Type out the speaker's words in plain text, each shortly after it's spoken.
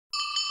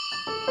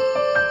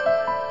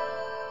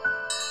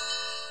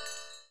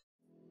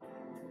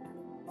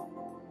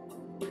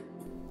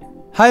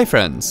Hi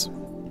friends!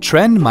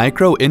 Trend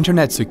Micro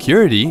Internet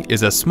Security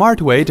is a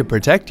smart way to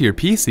protect your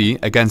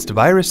PC against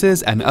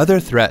viruses and other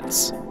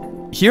threats.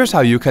 Here's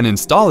how you can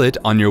install it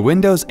on your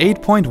Windows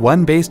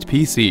 8.1 based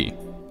PC.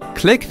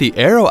 Click the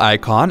arrow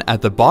icon at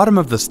the bottom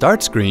of the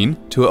start screen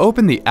to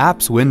open the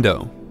Apps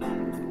window.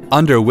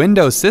 Under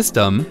Windows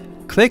System,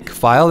 click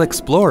File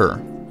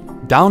Explorer.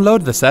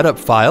 Download the setup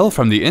file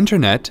from the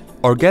internet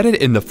or get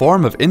it in the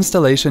form of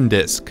installation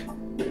disk.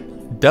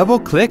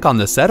 Double-click on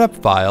the setup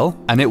file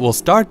and it will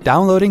start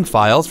downloading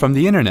files from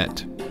the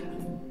internet.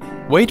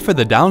 Wait for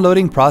the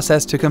downloading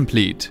process to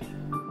complete.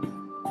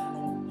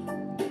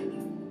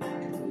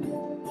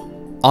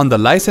 On the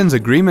License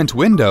Agreement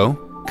window,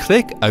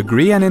 click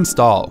Agree and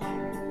Install.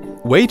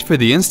 Wait for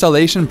the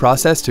installation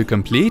process to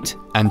complete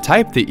and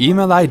type the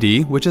email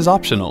ID, which is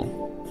optional.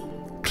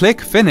 Click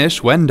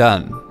Finish when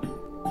done.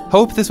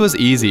 Hope this was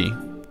easy.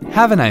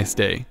 Have a nice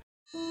day.